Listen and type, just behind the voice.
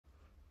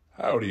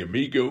Howdy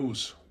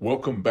amigos,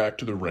 welcome back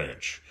to the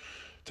ranch.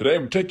 Today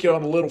I'm going to take you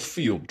on a little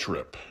field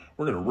trip.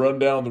 We're going to run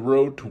down the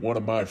road to one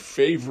of my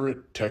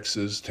favorite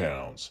Texas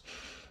towns.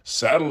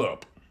 Saddle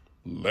up,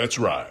 let's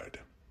ride.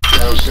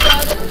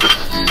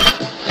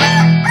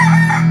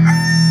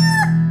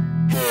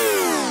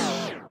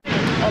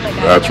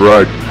 That's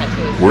right,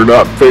 we're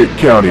not Fayette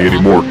County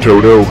anymore,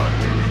 Toto.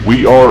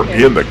 We are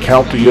in the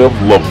county of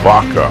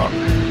Lavaca,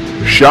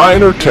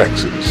 Shiner,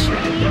 Texas.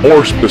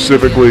 More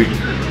specifically,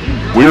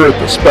 we're at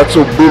the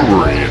Spoetzl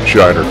Brewery in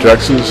Shiner,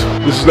 Texas.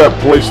 This is that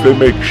place they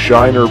make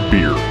Shiner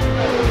beer.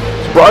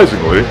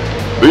 Surprisingly,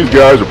 these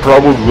guys are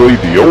probably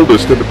the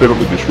oldest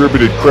independently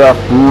distributed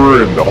craft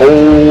brewer in the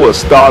whole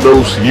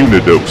Estados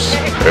Unidos,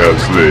 as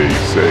they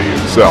say in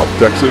South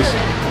Texas.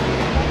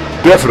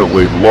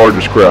 Definitely the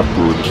largest craft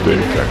brewer in the state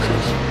of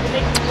Texas.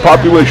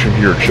 Population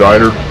here in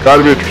Shiner,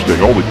 kind of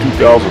interesting, only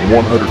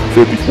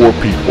 2,154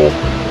 people,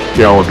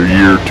 calendar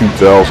year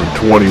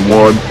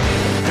 2021,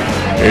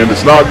 and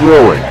it's not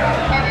growing.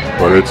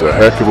 But it's a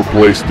heck of a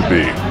place to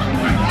be.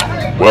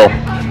 Well,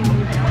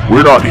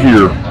 we're not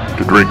here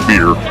to drink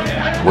beer.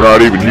 We're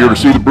not even here to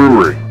see the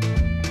brewery.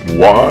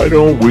 Why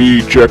don't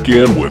we check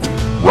in with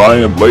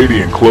Ryan,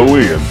 Lady, and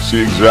Kloey and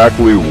see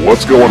exactly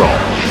what's going on?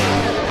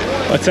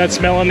 What's that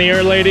smell in the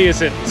air, lady?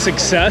 Is it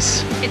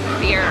success? It's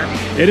beer.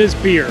 It is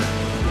beer.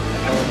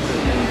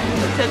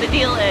 So the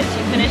deal is,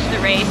 you finish the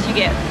race, you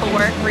get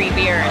 4 free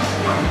beers.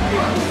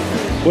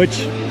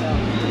 Which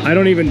I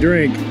don't even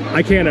drink.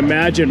 I can't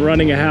imagine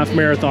running a half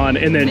marathon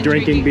and then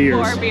drinking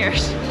beers. 4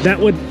 beers. That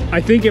would, I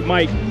think it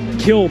might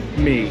kill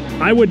me.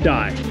 I would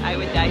die. I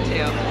would die too.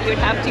 You would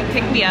have to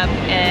pick me up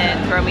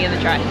and throw me in the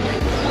trash.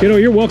 You know,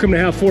 you're welcome to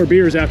have 4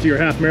 beers after your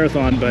half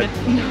marathon, but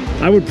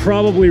I would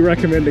probably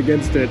recommend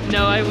against it.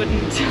 No, I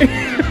wouldn't.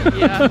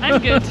 Yeah, I'm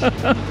good.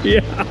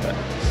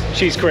 Yeah.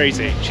 She's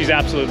crazy. She's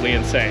absolutely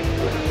insane.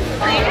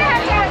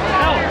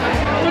 Hell,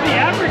 for the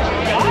average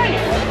guy,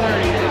 it's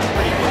pretty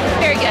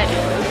good. Very good.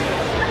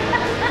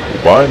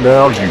 By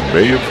now, you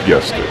may have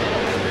guessed it.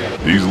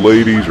 These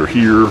ladies are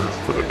here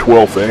for the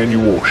 12th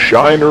annual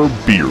Shiner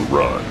Beer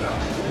Run.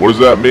 What does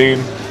that mean?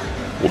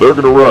 Well, they're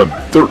going to run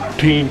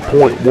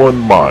 13.1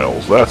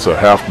 miles. That's a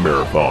half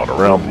marathon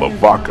around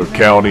Lavaca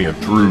County and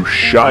through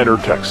Shiner,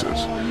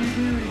 Texas.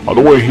 On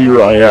the way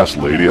here, I asked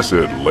Lady, I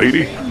said,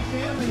 Lady,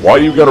 why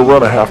you got to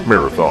run a half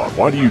marathon?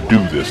 Why do you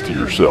do this to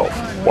yourself?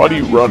 Why do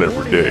you run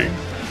every day?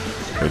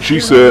 And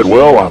she said,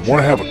 well, I want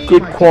to have a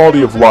good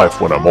quality of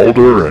life when I'm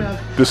older, and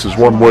this is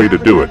one way to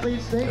do it.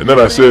 And then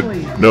I said,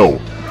 no,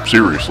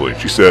 seriously.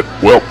 She said,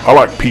 well, I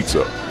like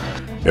pizza,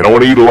 and I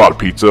want to eat a lot of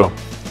pizza,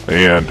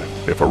 and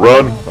if I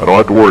run, I don't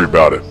have to worry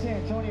about it.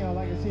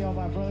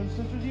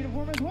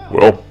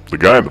 Well, the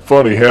guy in the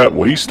funny hat,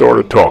 well, he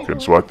started talking,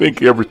 so I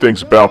think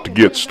everything's about to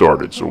get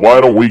started. So why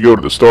don't we go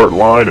to the start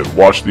line and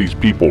watch these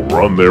people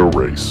run their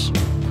race?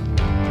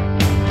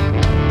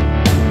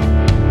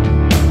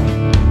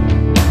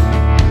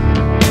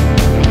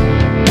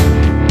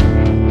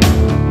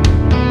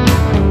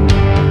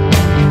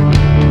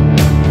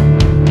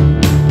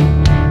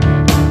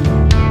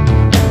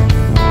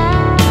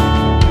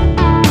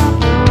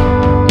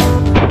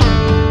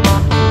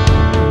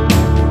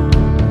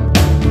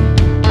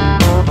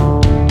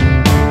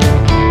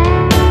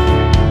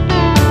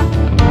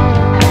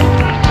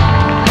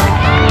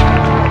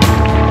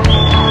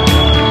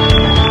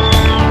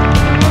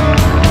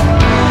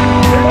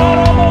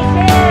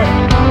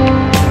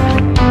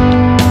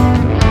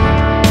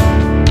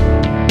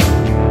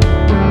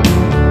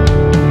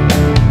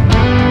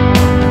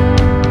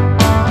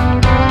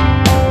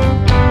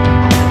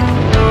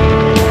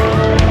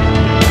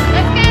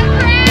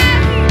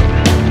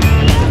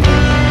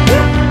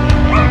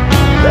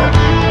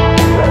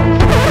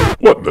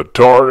 What in the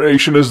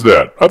tarnation is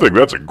that? I think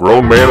that's a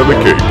grown man in the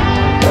cape.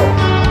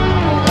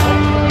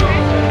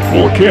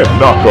 Well, I can't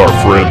knock our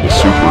friend the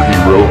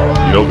superhero.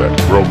 You know, that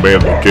grown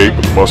man in the cape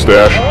with the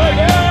mustache.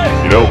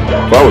 You know,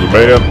 if I was a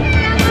man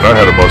and I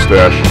had a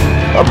mustache,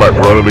 I might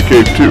run in the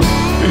cape too.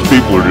 These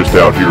people are just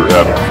out here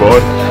having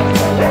fun,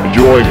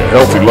 enjoying a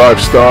healthy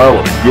lifestyle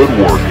and a good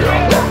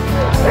workout.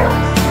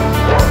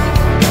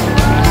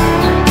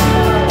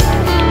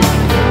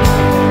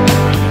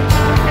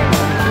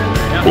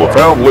 Well, I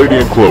found Lady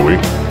and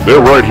Kloey. They're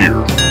right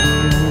here.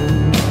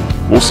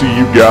 We'll see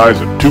you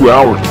guys in 2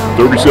 hours and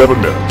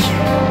 37 minutes.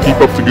 Keep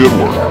up the good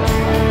work.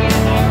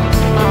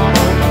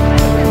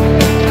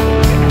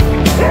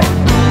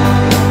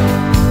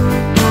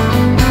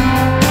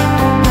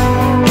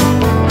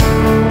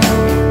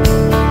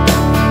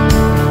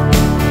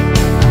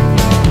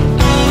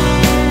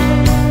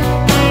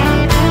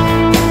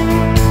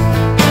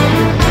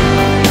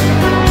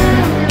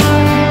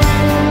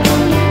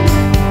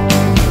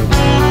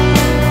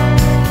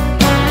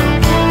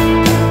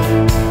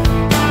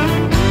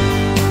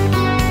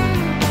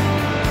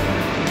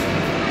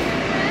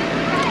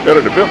 At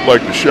an event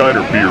like the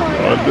Shiner Beer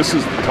Run, this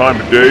is the time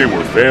of day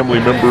where family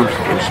members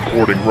and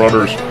supporting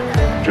runners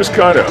just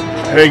kind of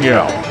hang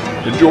out,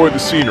 enjoy the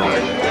scenery,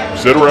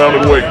 sit around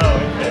and wait.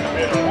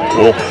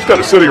 Well, instead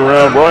of sitting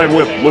around, Ryan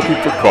went looking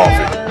for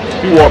coffee.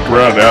 He walked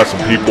around and asked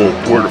some people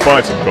where to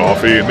find some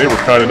coffee, and they were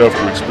kind enough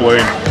to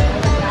explain,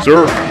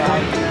 "Sir,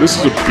 this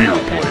is a beer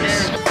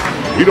place.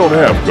 We don't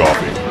have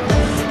coffee.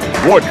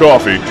 If you want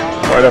coffee,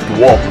 you might have to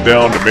walk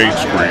down to Main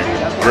Street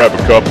and grab a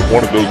cup at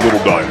one of those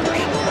little diners."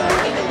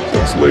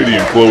 This lady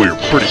and Kloey are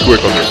pretty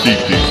quick on their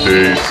feet these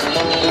days.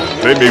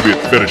 They may be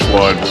at the finish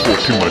line before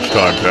too much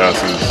time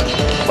passes.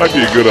 Might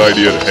be a good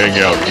idea to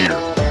hang out here.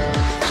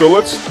 So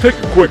let's take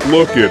a quick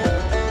look at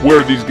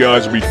where these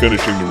guys will be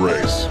finishing the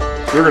race.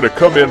 They're going to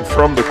come in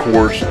from the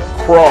course,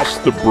 across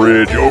the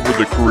bridge, over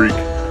the creek,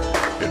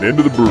 and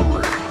into the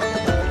brewery.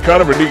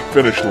 Kind of a neat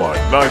finish line.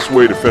 Nice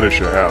way to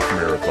finish a half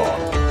marathon,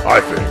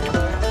 I think.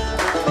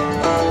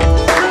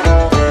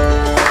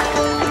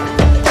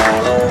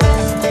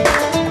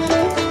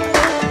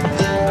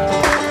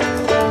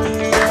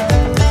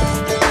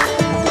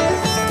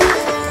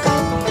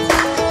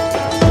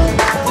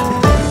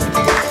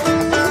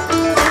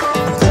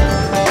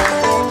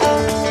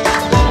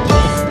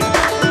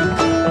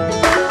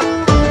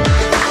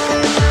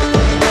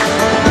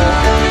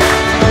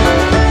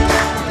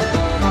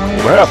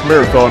 The half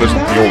marathon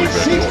isn't the only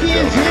event going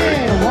down today.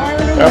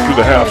 After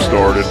the half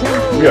started,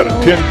 we had a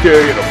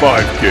 10K and a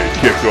 5K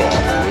kickoff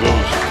where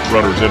those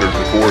runners entered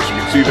the course. You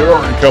can see they're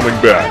already coming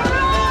back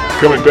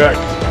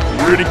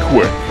pretty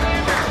quick,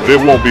 but it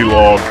won't be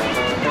long.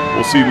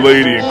 We'll see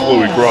Lady and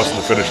Kloey crossing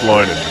the finish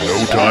line in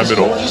no time at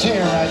all.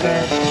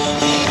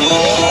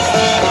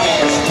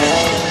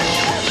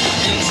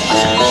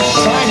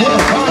 Signed him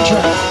a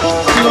contract.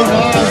 He'll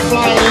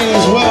fly in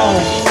as well.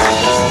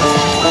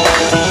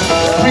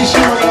 Pretty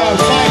soon we're gonna have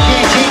 5K,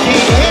 10K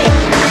in.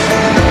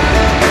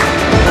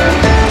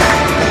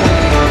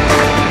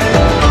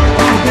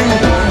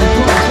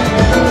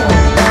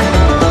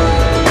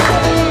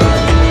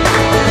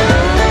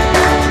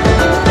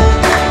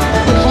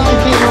 The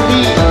 5K will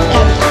be at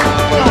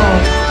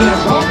 10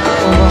 o'clock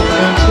over on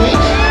Main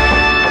Stage.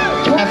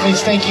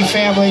 Athletes, thank you,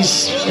 families.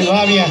 We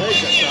love you.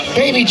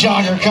 Baby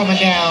jogger coming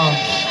down.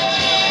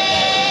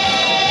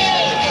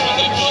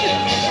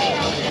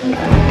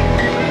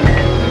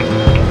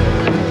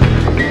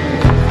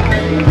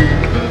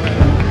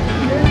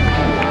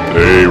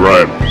 Hey,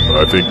 Ryan,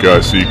 I think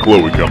I see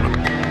Kloey coming.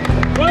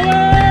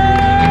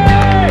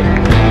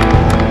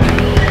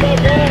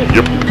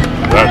 Yep,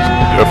 that's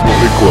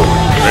definitely Kloey.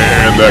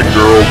 Man, that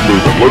girl's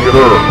moving. Look at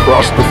her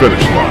across the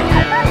finish line.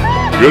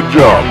 Good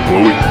job,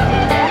 Kloey.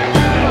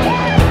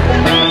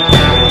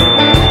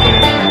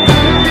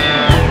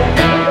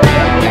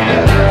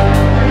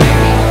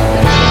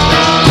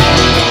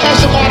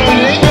 That's the motto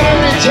today.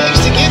 Whatever it takes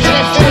to get to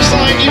that finish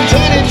line, you've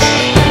done it.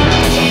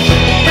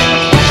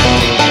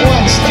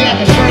 One step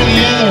in front of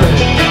the other.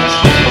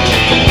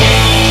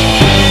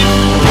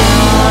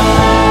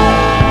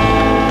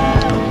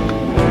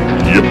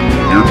 Yep,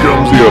 here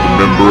comes the other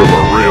member of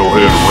our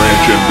Railhead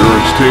Ranch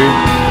Endurance Team.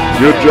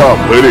 Good job,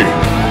 lady.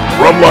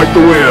 Run like the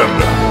wind.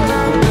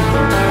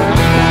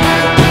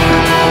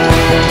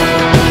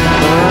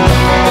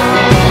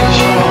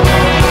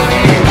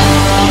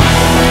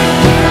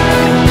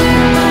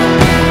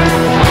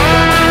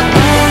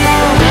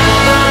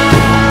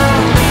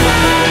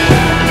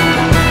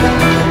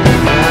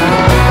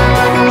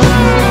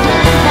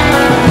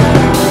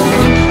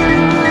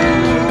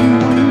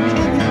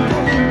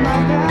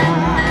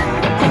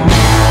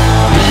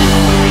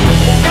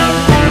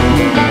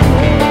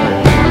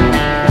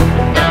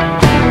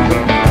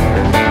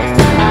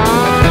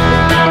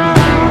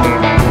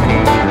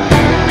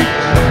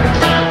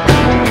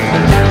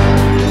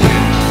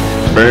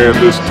 Man,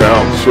 this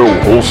town's so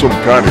wholesome,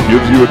 kind of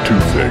gives you a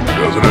toothache,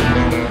 doesn't it?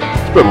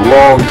 It's been a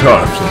long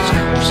time since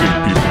you've seen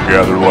people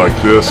gather like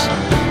this.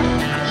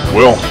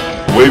 Well,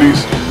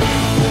 ladies,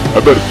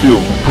 I bet it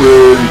feels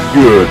pretty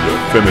good to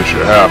finish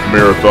a half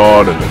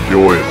marathon and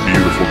enjoy a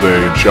beautiful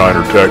day in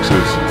Shiner,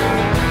 Texas.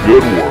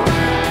 Good work.